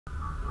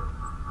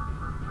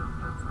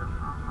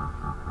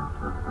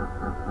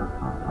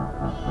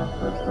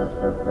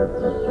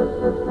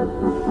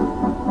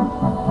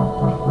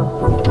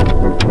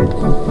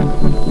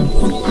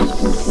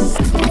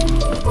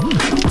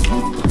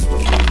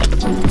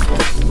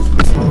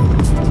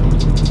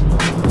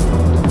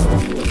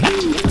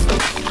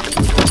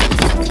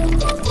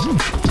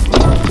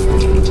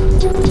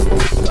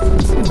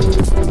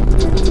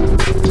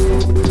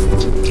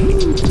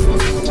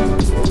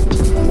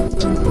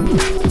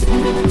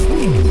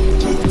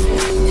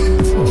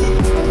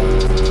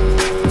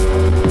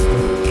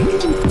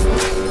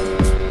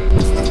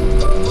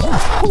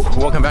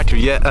Welcome back to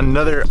yet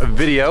another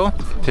video.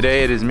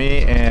 Today it is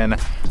me and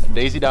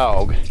Daisy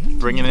Dog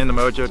bringing in the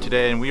mojo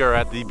today, and we are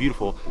at the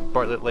beautiful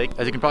Bartlett Lake.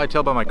 As you can probably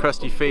tell by my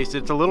crusty face,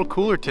 it's a little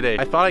cooler today.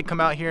 I thought I'd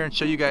come out here and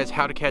show you guys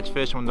how to catch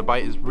fish when the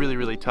bite is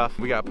really tough.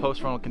 We got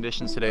post-frontal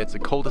conditions today. It's the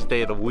coldest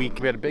day of the week.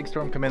 We had a big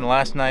storm come in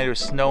last night. It was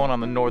snowing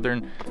on the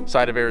northern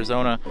side of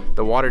Arizona.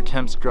 The water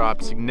temps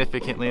dropped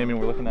significantly. I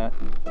mean, I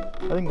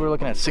think we're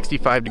looking at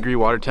 65-degree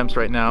water temps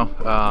right now.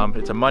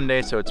 It's a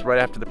Monday, so it's right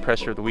after the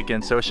pressure of the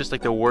weekend. So it's just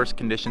like the worst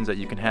conditions that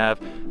you can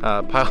have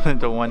piled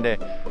into one day.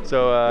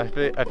 So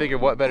I figured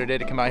what better day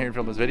to come out here and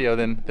film this video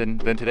than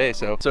today.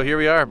 So here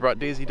we are. Brought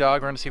Daisy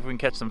Dog. We're gonna see if we can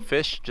catch some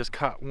fish. Just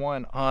caught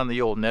one on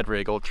the old Ned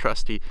rig, old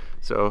trusty.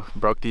 So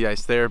broke the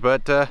ice there.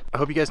 But I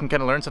hope you guys can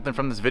kind of learn something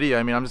from this video.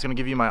 I mean, I'm just gonna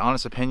give you my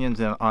honest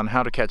opinions on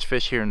how to catch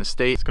fish here in the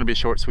state. It's gonna be a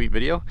short, sweet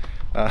video.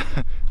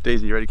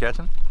 Daisy, you ready to catch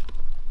them?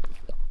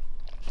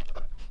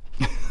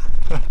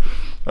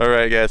 All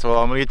right, guys. Well,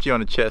 I'm gonna get you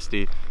on a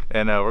chesty,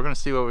 and we're gonna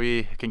see what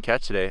we can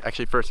catch today.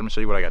 Actually, first I'm gonna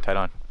show you what I got tied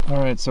on. All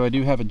right, so I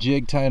do have a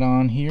jig tied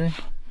on here.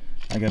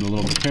 I got a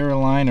little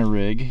Carolina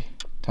rig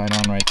tied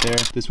on right there.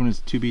 This one is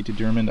to be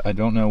determined. I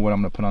don't know what I'm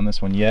gonna put on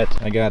this one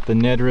yet. I got the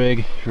Ned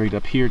rig rigged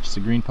up here, just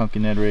a green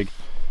pumpkin Ned rig.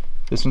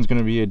 This one's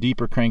gonna be a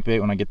deeper crankbait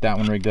when I get that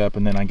one rigged up,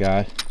 and then I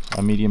got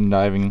a medium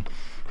diving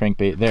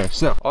crankbait there.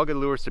 So all good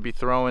lures to be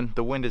throwing.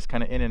 The wind is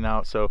kind of in and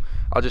out, so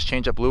I'll just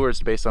change up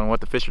lures based on what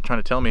the fish are trying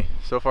to tell me.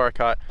 So far I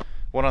caught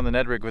one on the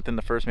Ned rig within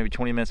the first maybe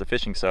 20 minutes of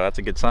fishing, so that's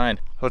a good sign.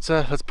 Let's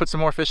put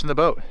some more fish in the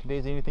boat.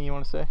 Daisy, anything you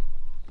want to say?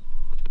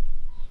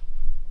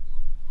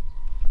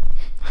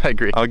 I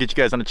agree. I'll get you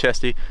guys on a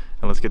chesty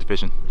and let's get to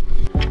fishing.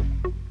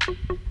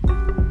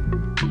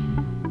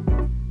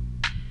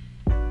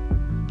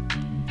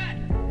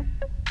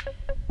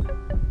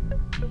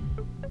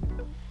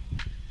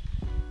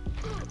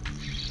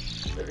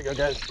 There we go,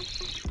 guys.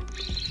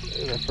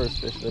 There's our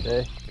first fish of the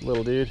day.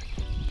 Little dude,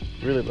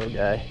 really little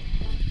guy.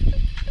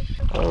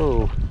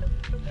 Oh,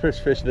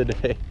 first fish of the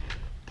day.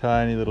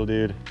 Tiny little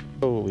dude.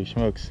 Holy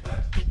smokes.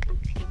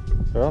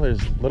 Well,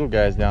 there's little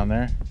guys down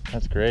there.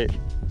 That's great.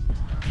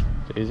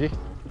 Daisy.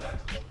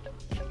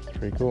 It's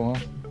pretty cool,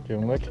 huh? Give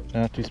him a lick.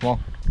 Not too small.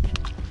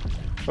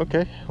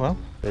 Okay, well,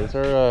 there's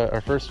our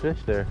first fish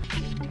there.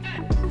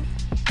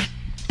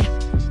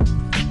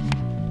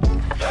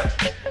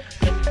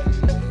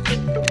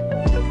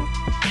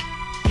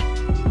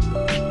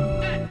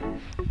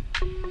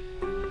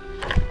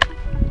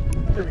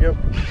 There we go.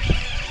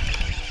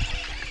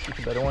 That's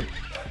a better one.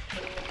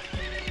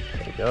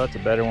 There we go. That's a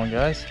better one,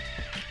 guys.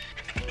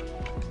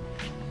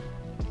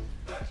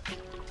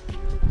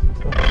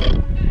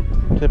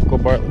 Typical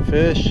Bartlett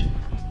fish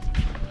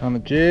on the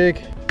jig.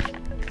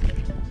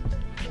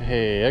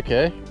 Hey,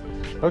 okay,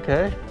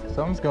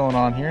 something's going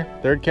on here.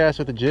 Third cast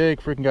with the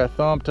jig, freaking got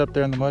thumped up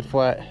there in the mud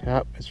flat.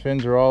 Yep, his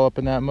fins are all up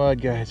in that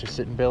mud, guys. They're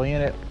sitting belly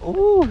in it.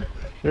 Ooh,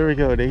 there we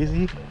go,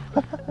 Daisy.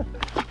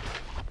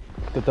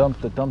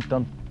 Dumped it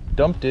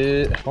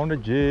on the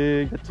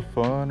jig. That's a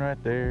fun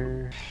right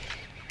there.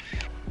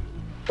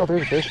 Oh,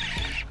 there's a fish.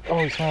 Oh,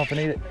 he swam up and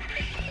ate it.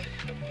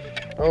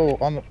 Oh,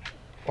 while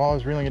I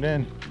was reeling it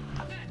in.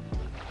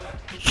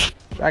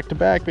 Back to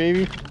back,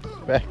 baby.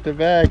 Back to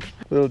back.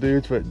 Little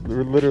dudes, but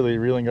we're literally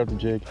reeling up the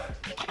jig.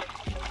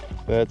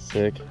 That's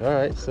sick. All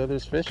right, so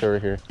there's fish over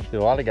here. See,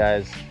 a lot of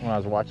guys, when I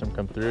was watching them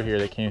come through here,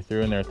 they came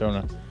through and they're throwing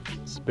a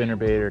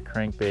spinnerbait or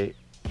crankbait.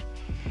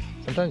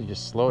 Sometimes you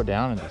just slow it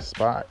down in these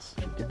spots,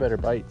 get better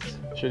bites.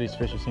 I'm sure these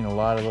fish have seen a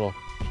lot of little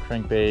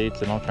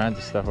crankbaits and all kinds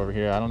of stuff over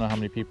here. I don't know how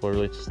many people are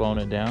really slowing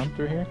it down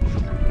through here.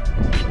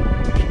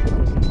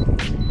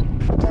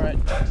 All right,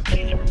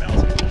 we're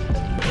bouncing.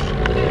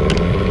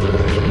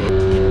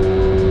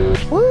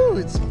 Woo,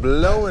 it's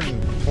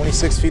blowing.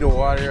 26 feet of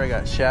water. I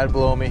got shad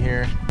below me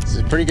here. This is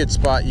a pretty good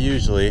spot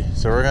usually,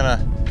 so we're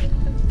gonna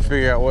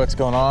figure out what's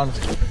going on.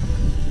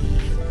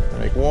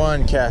 Make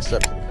one cast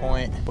up to the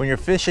point. When you're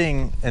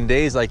fishing in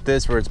days like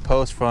this where it's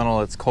post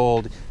frontal, it's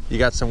cold, you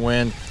got some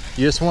wind,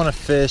 you just want to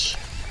fish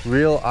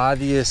real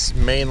obvious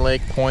main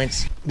lake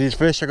points. These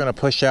fish are going to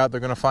push out. They're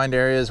going to find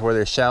areas where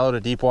there's shallow to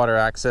deep water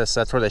access.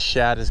 That's where the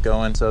shad is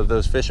going, so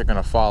those fish are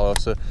going to follow.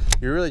 So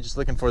you're really just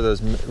looking for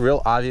those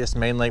real obvious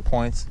main lake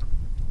points,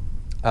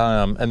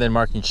 and then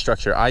marking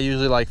structure. I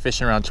usually like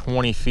fishing around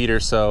 20 feet or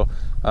so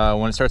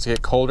when it starts to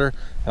get colder,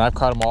 and I've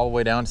caught them all the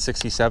way down to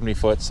 60-70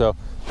 foot. So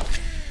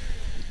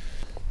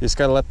you just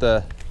gotta let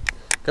the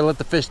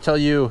fish tell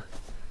you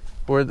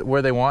where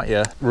they want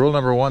you. Rule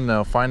number one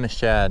though, find the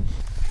shad.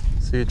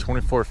 See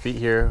 24 feet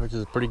here, which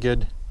is a pretty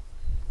good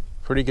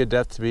Pretty good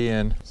depth to be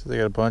in. So they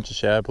got a bunch of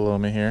shad below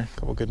me here. A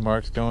couple good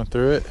marks going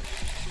through it.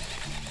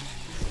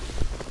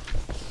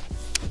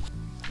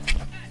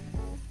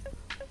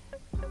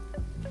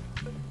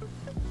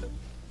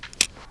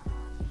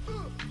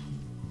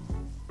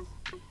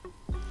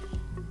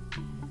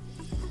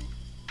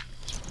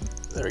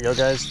 There we go,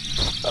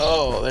 guys.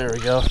 Oh, there we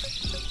go.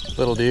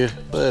 Little dude,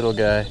 little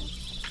guy.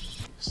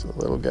 Just a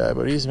little guy,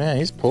 but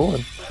he's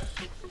pulling.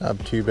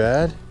 Not too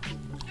bad.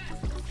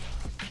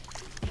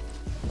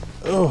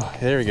 Oh,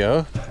 there we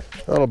go.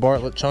 A little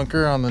Bartlett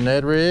chunker on the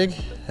Ned rig.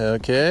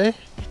 Okay.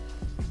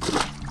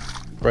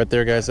 Right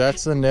there, guys,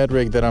 that's the Ned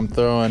rig that I'm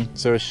throwing.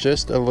 So it's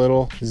just a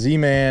little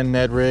Z-Man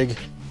Ned rig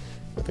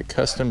with a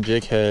custom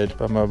jig head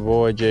by my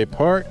boy Jay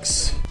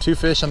Parks. 2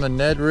 fish on the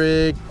Ned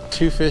rig,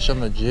 2 fish on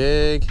the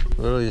jig.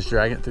 Literally just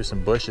dragging it through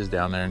some bushes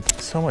down there.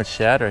 And so much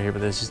shad right here, but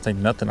there's just like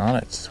nothing on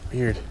it. It's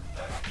weird.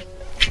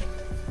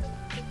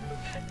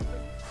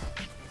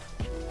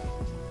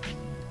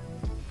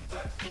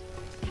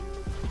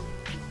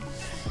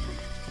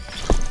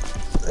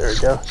 There we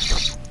go.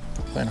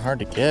 Playing hard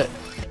to get.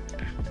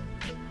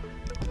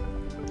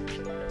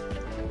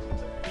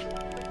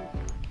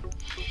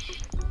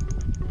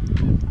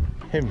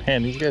 Hey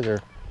man, these guys are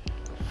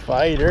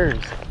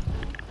fighters.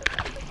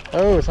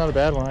 Oh, it's not a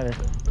bad one either.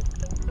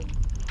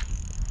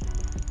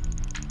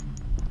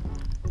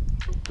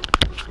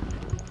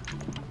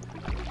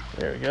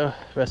 There we go.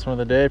 Best one of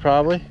the day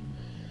probably.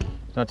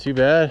 Not too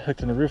bad.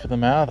 Hooked in the roof of the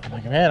mouth. I'm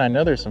like, man, I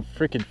know there's some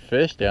freaking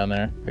fish down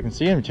there. I can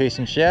see them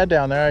chasing shad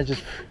down there. I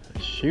just,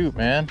 shoot,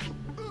 man.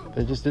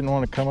 They just didn't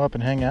want to come up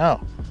and hang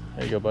out.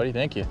 There you go, buddy.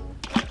 Thank you.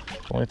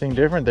 Only thing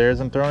different there is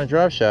I'm throwing a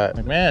drop shot.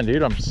 Like, man,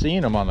 dude, I'm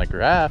seeing them on the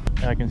graph.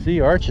 And I can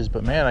see arches,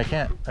 but man, I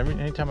can't.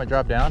 Anytime I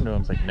drop down to them,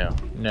 it's like, no,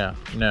 no,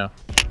 no.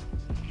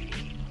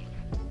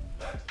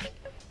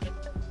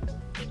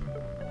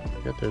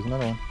 Good, there's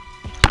another one.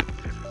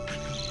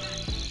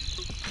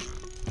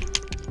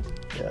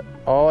 Yeah,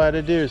 all I had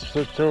to do is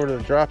switch over to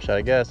the drop shot,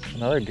 I guess.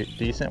 Another good,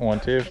 decent one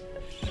too.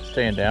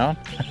 Staying down.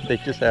 They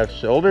just have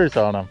shoulders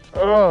on them.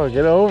 Oh,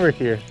 get over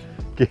here.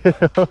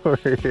 Get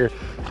over here.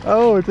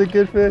 Oh, it's a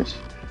good fish.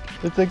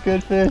 It's a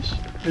good fish.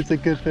 It's a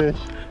good fish.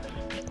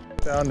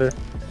 Found her.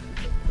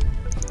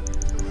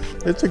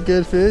 It's a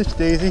good fish,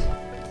 Daisy.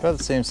 About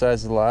the same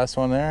size as the last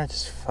one there.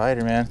 Just fight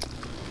her, man.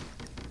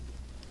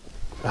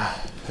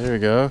 There we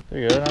go.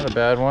 There you go. Not a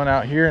bad one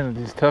out here in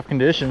these tough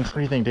conditions. What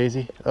do you think,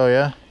 Daisy? Oh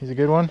yeah, he's a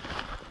good one.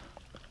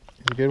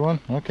 He's a good one.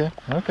 Okay.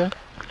 Okay.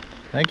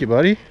 Thank you,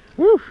 buddy.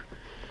 Woo.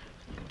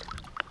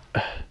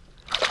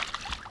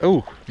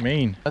 Oh,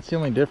 mean. That's the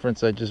only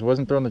difference. I just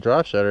wasn't throwing the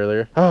drop shot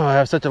earlier. Oh, I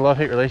have such a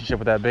love-hate relationship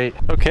with that bait.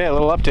 Okay, a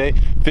little update.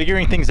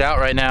 Figuring things out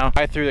right now.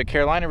 I threw the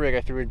Carolina rig,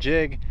 I threw a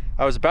jig.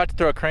 I was about to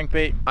throw a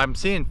crankbait. I'm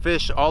seeing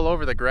fish all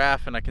over the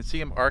graph and I can see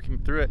them arcing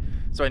through it.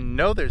 So I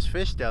know there's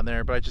fish down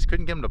there, but I just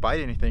couldn't get them to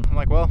bite anything. I'm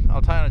like, well,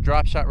 I'll tie on a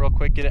drop shot real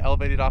quick, get it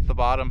elevated off the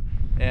bottom.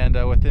 And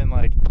within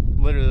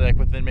literally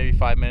within maybe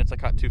 5 minutes, I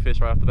caught 2 fish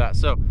right off the bat.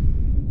 So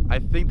I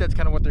think that's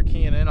kind of what they're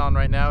keying in on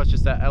right now. It's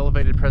just that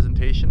elevated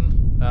presentation.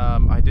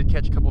 I did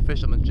catch a couple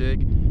fish on the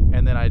jig,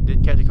 and then I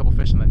did catch a couple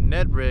fish on the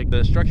Ned rig.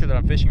 The structure that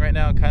I'm fishing right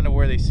now, kind of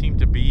where they seem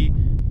to be,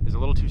 is a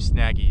little too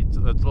snaggy. It's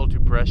a little too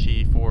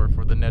brushy for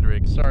the Ned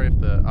rig. Sorry if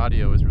the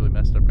audio is really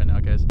messed up right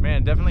now, guys.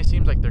 Man, it definitely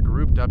seems like they're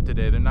grouped up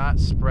today. They're not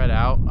spread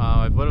out.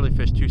 I've literally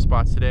fished 2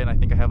 spots today, and I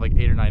think I have like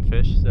 8 or 9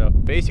 fish. So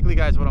basically,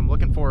 guys, what I'm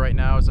looking for right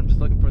now is I'm just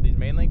looking for these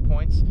main lake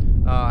points.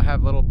 I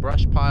have little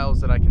brush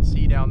piles that I can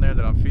see down there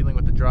that I'm feeling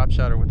with the drop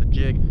shot or with the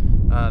jig.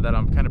 That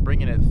I'm kind of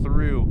bringing it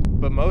through,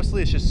 but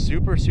mostly it's just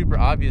super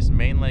obvious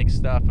main lake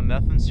stuff and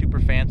nothing super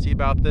fancy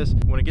about this.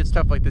 When it gets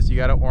tough like this, you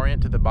got to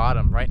orient to the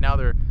bottom. Right now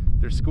they're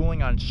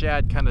schooling on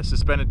shad kind of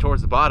suspended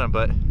towards the bottom,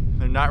 but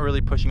they're not really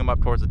pushing them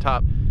up towards the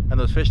top. And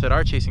those fish that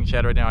are chasing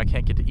shad right now, I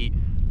can't get to eat.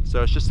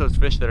 So it's just those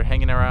fish that are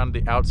hanging around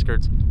the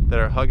outskirts that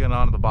are hugging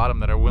onto the bottom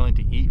that are willing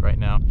to eat right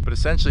now. But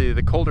essentially,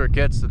 the colder it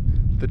gets,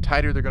 the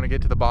tighter they're going to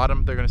get to the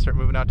bottom. They're going to start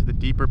moving out to the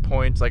deeper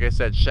points. Like I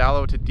said,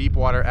 shallow to deep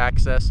water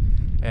access.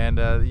 And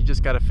you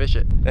just got to fish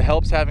it. It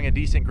helps having a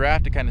decent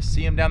graph to kind of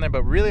see them down there,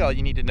 but really all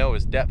you need to know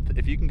is depth.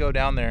 If you can go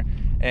down there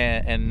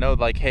and know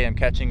like, hey, I'm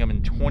catching them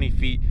in 20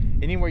 feet,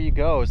 anywhere you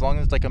go, as long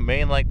as it's like a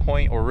main lake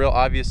point or real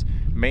obvious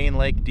main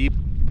lake, deep,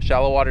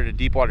 shallow water to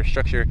deep water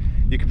structure,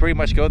 you can pretty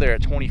much go there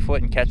at 20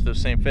 foot and catch those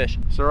same fish.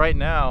 So right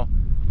now,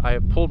 I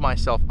have pulled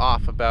myself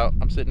off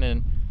I'm sitting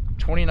in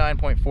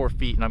 29.4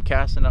 feet and I'm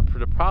casting up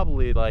to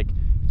probably like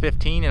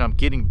 15 and I'm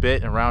getting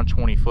bit in around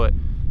 20 foot.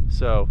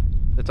 So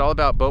it's all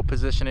about boat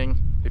positioning.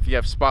 If you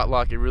have spot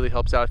lock, it really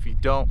helps out. If you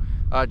don't,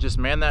 just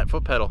man that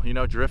foot pedal, you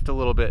know, drift a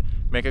little bit,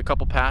 make a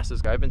couple passes.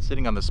 I've been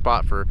sitting on the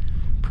spot for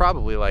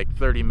probably like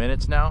 30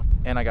 minutes now,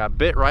 and I got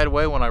bit right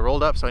away when I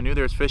rolled up, so I knew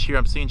there was fish here.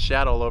 I'm seeing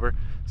shad all over,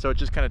 so it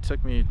just kind of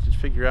took me to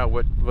figure out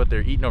what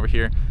they're eating over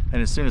here,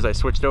 and as soon as I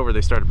switched over, they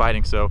started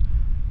biting. So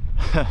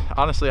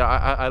honestly,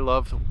 I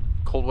love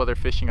cold weather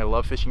fishing. I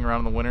love fishing around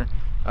in the winter.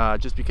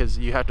 Just because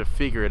you have to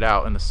figure it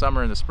out. In the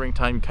summer and the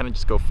springtime, you kind of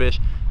just go fish.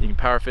 You can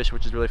power fish,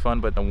 which is really fun,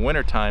 but in the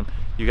winter time,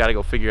 you got to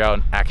go figure out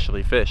and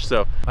actually fish.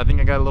 So I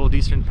think I got a little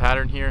decent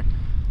pattern here.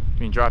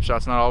 mean, drop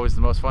shot's not always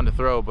the most fun to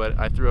throw, but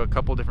I threw a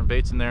couple different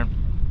baits in there.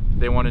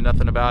 They wanted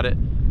nothing about it,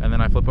 and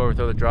then I flip over,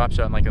 throw the drop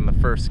shot, and like in the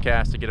first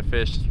cast to get a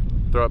fish,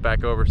 throw it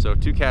back over. So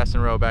 2 casts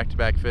in a row,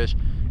 back-to-back fish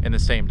in the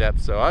same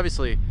depth. So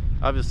obviously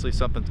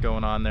something's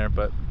going on there,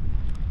 but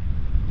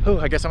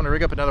I guess I'm gonna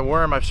rig up another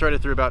worm. I've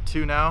shredded through about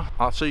 2 now.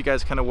 I'll show you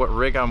guys kind of what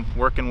rig I'm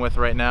working with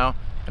right now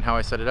and how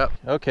I set it up.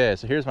 Okay,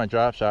 so here's my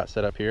drop shot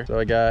set up here. So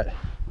I got a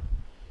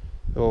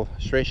little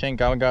straight shank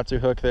Gamakatsu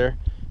hook there,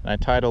 and I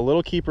tied a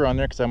little keeper on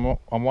there because I'm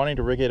wanting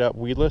to rig it up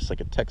weedless,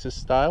 like a Texas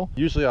style.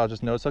 Usually I'll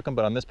just nose hook them,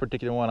 but on this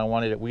particular one I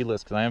wanted it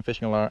weedless because I am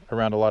fishing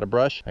around a lot of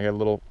brush. I got a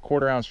little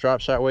 1/4 ounce drop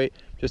shot weight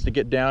just to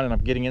get down, and I'm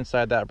getting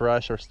inside that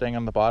brush or staying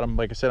on the bottom.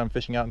 Like I said, I'm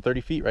fishing out in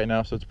 30 feet right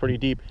now, so it's pretty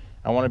deep.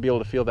 I want to be able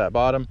to feel that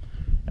bottom.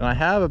 And I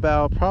have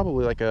about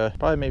probably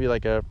maybe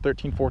like a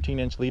 13-14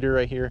 inch leader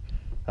right here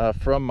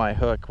from my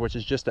hook, which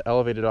is just to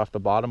elevate it off the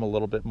bottom a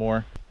little bit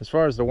more. As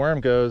far as the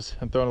worm goes,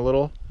 I'm throwing a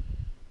little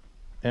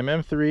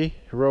MM3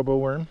 Robo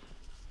worm,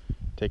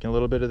 taking a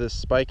little bit of this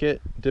Spike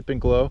It, dip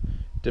and glow,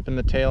 dipping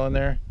the tail in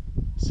there,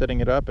 setting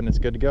it up, and it's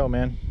good to go,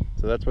 man.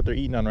 So that's what they're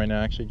eating on right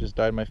now. Actually just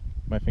dyed my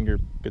finger.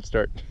 Good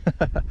start.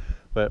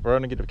 But we're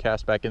gonna get the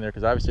cast back in there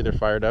because obviously they're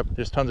fired up.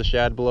 There's tons of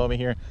shad below me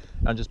here.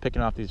 I'm just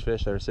picking off these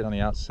fish that are sitting on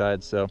the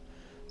outside, so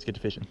let's get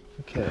to fishing.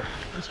 Okay,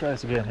 let's try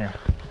this again here.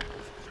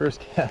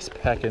 First cast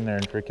back in there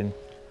and freaking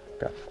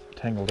got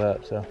tangled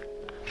up, so.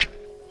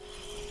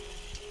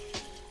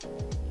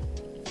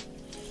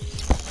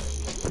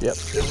 Yep,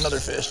 there's another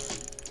fish.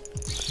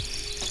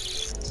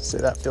 So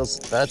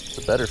that's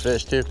a better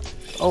fish too.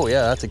 Oh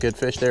yeah, that's a good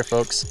fish there,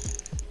 folks.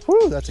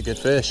 Woo, that's a good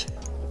fish.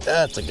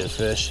 That's a good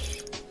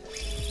fish.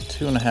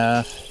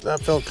 2.5. That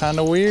felt kind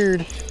of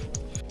weird.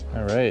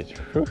 All right,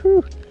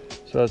 woohoo.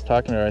 So I was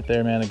talking about right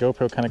there, man. The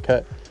GoPro kind of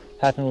cut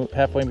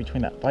halfway in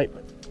between that bite.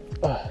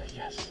 Oh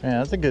yes, man,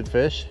 that's a good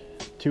fish.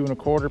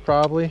 2.25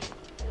 probably.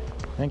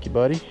 Thank you,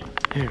 buddy.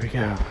 Here we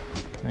go.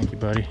 Thank you,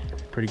 buddy.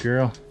 Pretty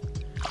girl.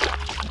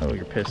 Oh,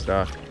 you're pissed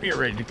off. You're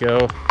ready to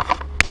go.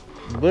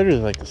 Literally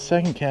like the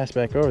second cast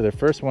back over there.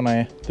 First one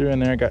I threw in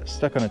there, got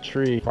stuck on a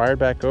tree, fired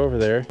back over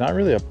there. Not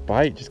really a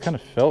bite, just kind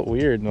of felt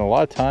weird. And a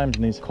lot of times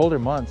in these colder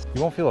months,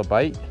 you won't feel a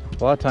bite.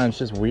 A lot of times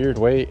just weird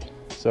weight.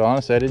 So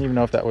honestly, I didn't even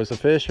know if that was a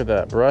fish or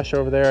that brush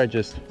over there. I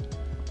just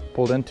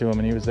pulled into him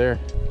and he was there.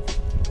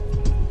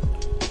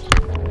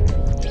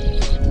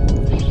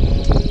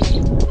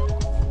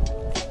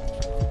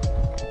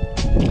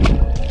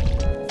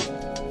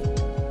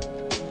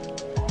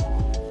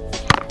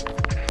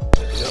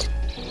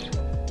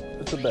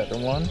 That's a better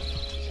one.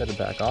 Just had to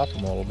back off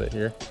him a little bit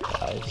here.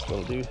 This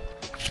little dude.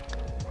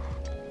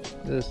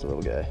 This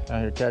little guy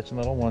out here catching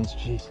little ones.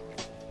 Jeez.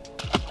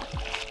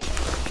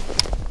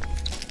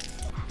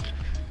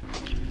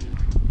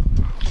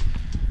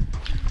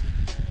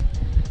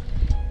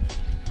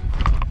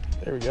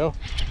 There we go.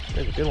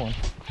 There's a good one.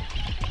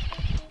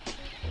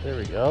 There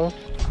we go.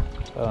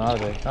 Oh,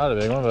 not a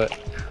big one, but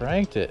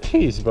cranked it.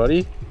 Jeez,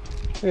 buddy.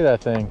 Look at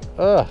that thing.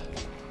 Ugh.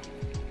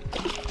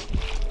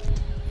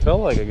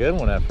 Felt like a good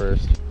one at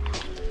first.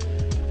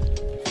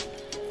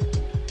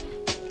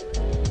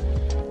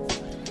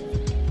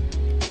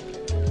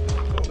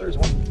 Oh, there's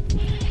one.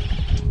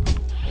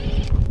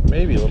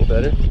 Maybe a little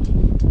better.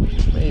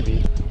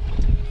 Maybe.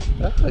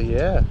 Oh,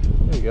 yeah.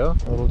 There you go.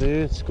 Little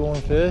dude,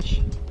 schooling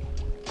fish.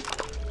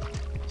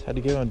 Had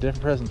to give him a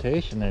different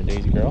presentation there,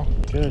 Daisy girl.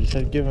 Good, just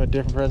had to give him a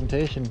different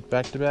presentation.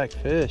 Back-to-back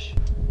fish.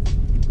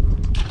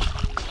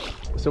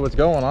 So what's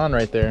going on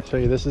right there? I'll show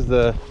you, this is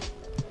the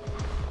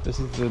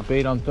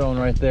bait I'm throwing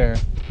right there.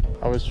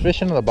 I was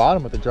fishing on the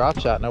bottom with the drop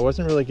shot and I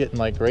wasn't really getting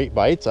like great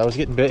bites. I was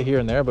getting bit here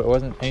and there, but it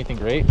wasn't anything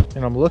great.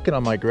 And I'm looking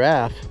on my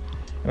graph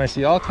and I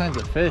see all kinds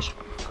of fish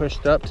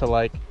pushed up to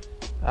like,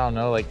 I don't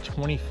know, like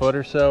 20 foot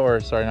or so, or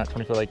sorry, not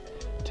 20 foot,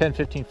 like 10,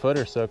 15 foot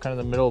or so, kind of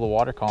the middle of the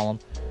water column.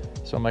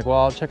 So I'm like, well,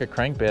 I'll check a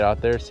crankbait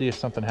out there, see if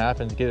something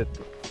happens, get it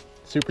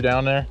super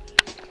down there.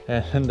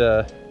 And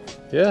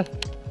yeah,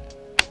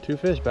 2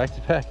 fish back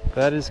to back.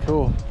 That is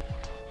cool.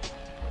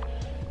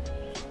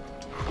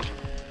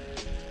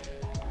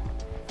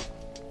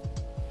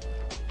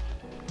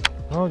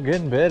 Well,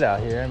 getting bit out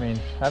here. I mean,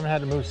 I haven't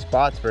had to move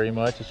spots very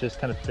much. It's just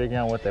kind of figuring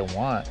out what they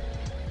want.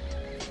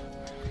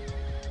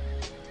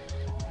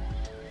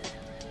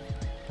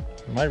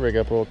 I might rig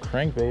up a little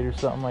crankbait or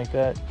something like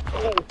that.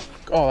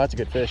 Oh, that's a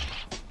good fish.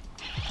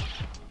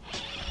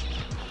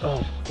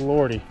 Oh,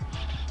 lordy.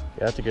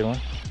 Yeah, that's a good one.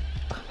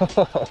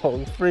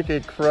 Oh,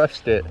 freaking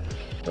crushed it.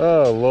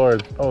 Oh,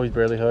 Lord. Oh, he's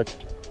barely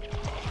hooked.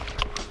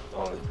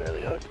 Oh, he's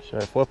barely hooked.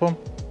 Should I flip him?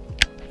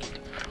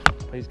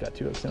 Oh, he's got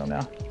 2 hooks in him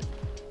now.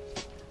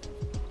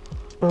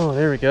 Oh,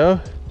 there we go.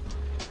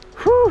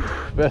 Whew,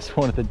 best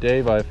one of the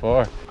day by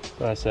far.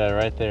 So I said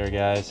right there,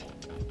 guys.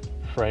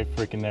 Right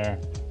freaking there.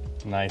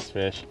 Nice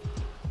fish.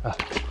 Oh.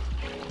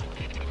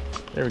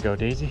 There we go,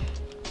 Daisy.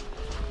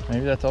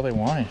 Maybe that's all they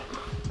wanted.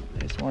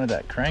 They just wanted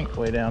that crank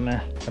way down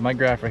there. And my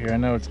graph right here, I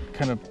know it's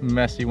kind of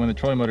messy. When the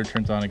trolling motor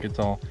turns on, it gets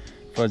all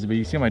fuzzy, but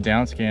you see my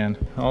down scan,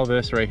 all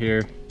this right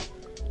here,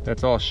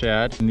 that's all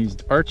shad. And these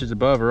arches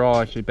above are all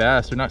actually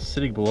bass. They're not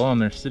sitting below them,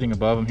 they're sitting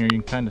above them here.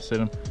 You can kind of sit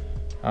them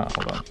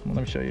Hold on, let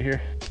me show you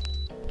here.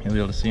 You'll be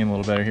able to see them a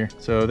little better here.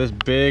 So this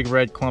big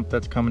red clump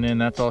that's coming in,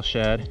 that's all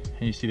shad.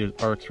 And you see there's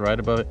arcs right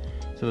above it.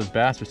 So those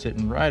bass are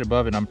sitting right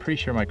above it. I'm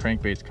pretty sure my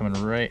crankbait's coming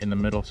right in the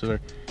middle. So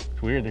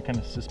it's weird, they're kind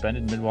of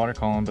suspended mid-water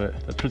column, but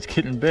that's what's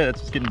getting bit. That's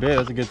what's getting bit.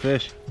 That's a good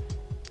fish.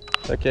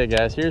 Okay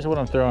guys, here's what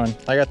I'm throwing.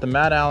 I got the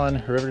Matt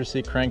Allen River to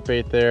Sea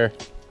crankbait there,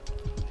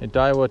 a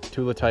Daiwa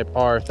Tula Type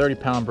R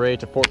 30-pound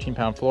braid to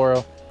 14-pound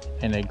fluoro,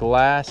 and a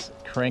glass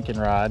cranking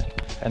rod.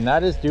 And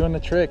that is doing the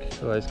trick.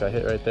 Oh, I just got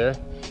hit right there.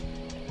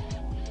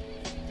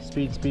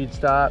 Speed, speed,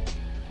 stop.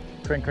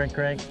 Crank, crank,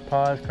 crank,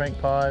 pause, crank,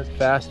 pause.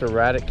 Fast,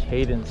 erratic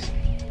cadence.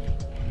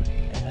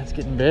 And that's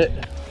getting bit.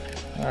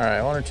 All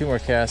right, 1 or 2 more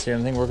casts here.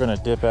 I think we're gonna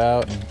dip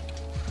out and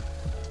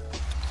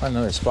find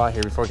another spot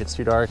here before it gets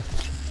too dark.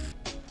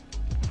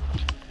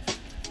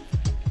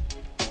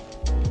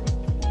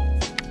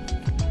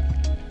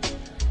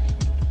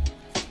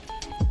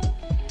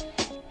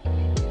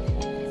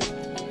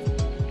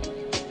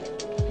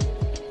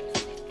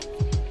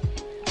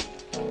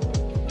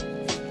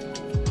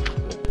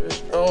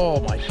 Oh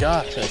my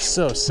gosh, that's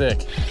so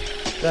sick.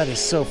 That is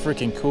so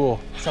freaking cool.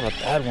 It's not a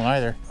bad one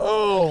either.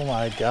 Oh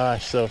my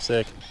gosh, so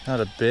sick. Not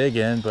a big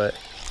end, but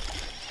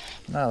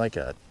not like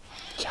a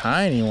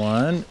tiny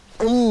one.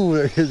 Ooh,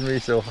 that gives me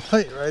so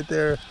hype right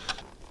there.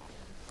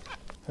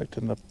 Hooked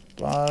in the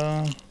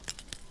bottom.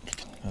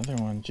 Another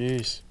one,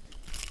 jeez.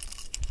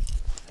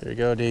 Here you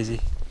go, Daisy.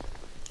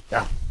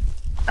 Ow,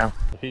 ow.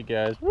 Hey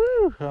guys,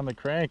 woo, on the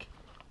crank.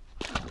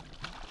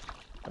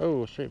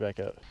 Oh, straight back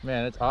up.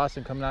 Man, it's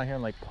awesome coming out here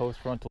in like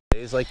post-frontal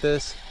days like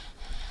this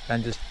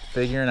and just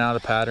figuring out a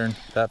pattern.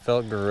 That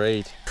felt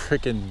great.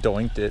 Freaking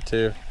doinked it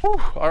too. Whew.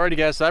 Alrighty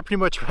guys, so that pretty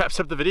much wraps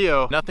up the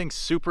video. Nothing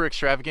super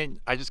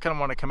extravagant. I just kind of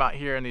want to come out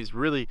here in these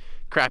really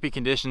crappy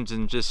conditions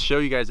and just show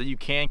you guys that you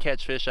can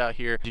catch fish out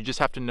here. You just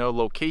have to know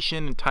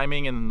location and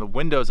timing and the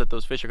windows that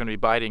those fish are going to be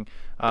biting,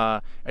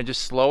 and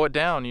just slow it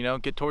down, you know,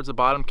 get towards the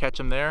bottom, catch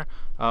them there,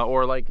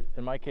 or like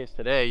in my case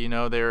today, you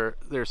know, they're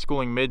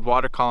schooling mid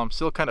water column,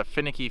 still kind of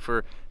finicky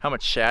for how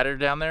much shatter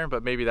down there,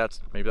 but maybe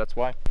that's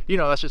why. You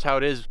know, that's just how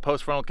it is.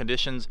 Post frontal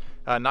conditions,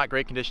 not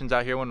great conditions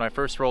out here. When I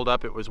first rolled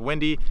up, it was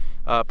windy,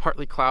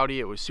 partly cloudy,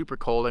 it was super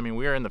cold. I mean,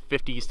 we are in the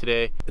 50s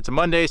today. It's a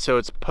Monday, so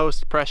it's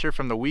post pressure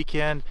from the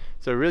weekend,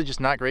 so really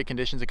just not great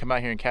conditions to come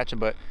out here and catch them,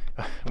 but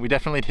we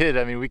definitely did.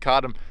 I mean, we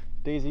caught them.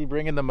 Daisy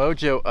bringing the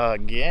mojo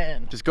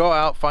again. Just go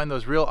out, find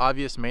those real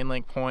obvious main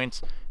link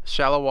points,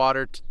 shallow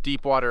water to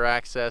deep water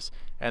access,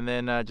 and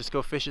then just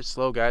go fish it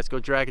slow, guys. Go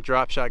drag a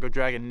drop shot, go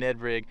drag a Ned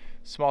rig,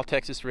 small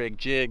Texas rig,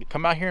 jig.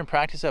 Come out here and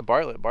practice at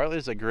Bartlett. Bartlett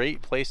is a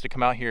great place to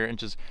come out here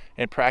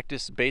and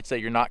practice baits that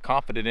you're not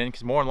confident in,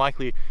 because more than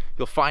likely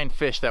you'll find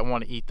fish that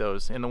want to eat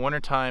those. In the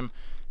wintertime,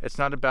 it's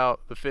not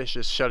about the fish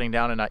just shutting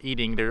down and not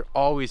eating. They're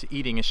always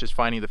eating. It's just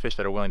finding the fish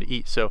that are willing to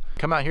eat. So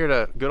come out here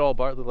to good old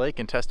Bartlett Lake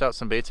and test out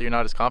some baits that you're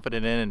not as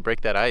confident in and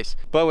break that ice.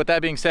 But with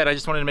that being said, I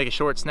just wanted to make a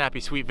short, snappy,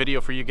 sweet video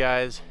for you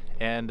guys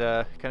and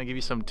kind of give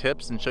you some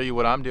tips and show you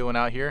what I'm doing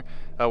out here.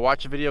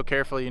 Watch the video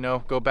carefully, you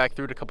know, go back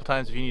through it a couple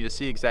times if you need to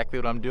see exactly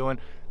what I'm doing.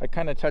 I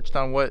kind of touched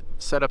on what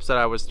setups that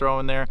I was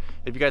throwing there.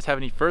 If you guys have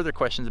any further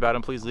questions about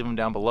them, please leave them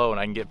down below and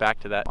I can get back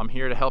to that. I'm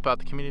here to help out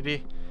the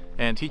community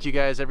and teach you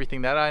guys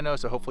everything that I know,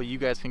 so hopefully you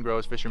guys can grow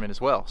as fishermen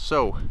as well.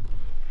 So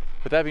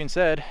with that being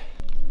said,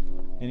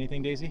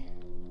 anything, Daisy?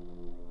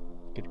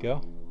 Good to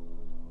go?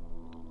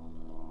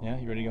 Yeah,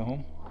 you ready to go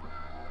home?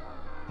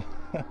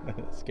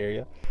 Scare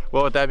you?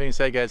 Well, with that being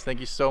said, guys,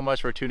 thank you so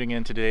much for tuning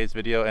in to today's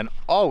video, and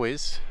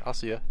always, I'll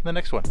see you in the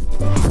next one.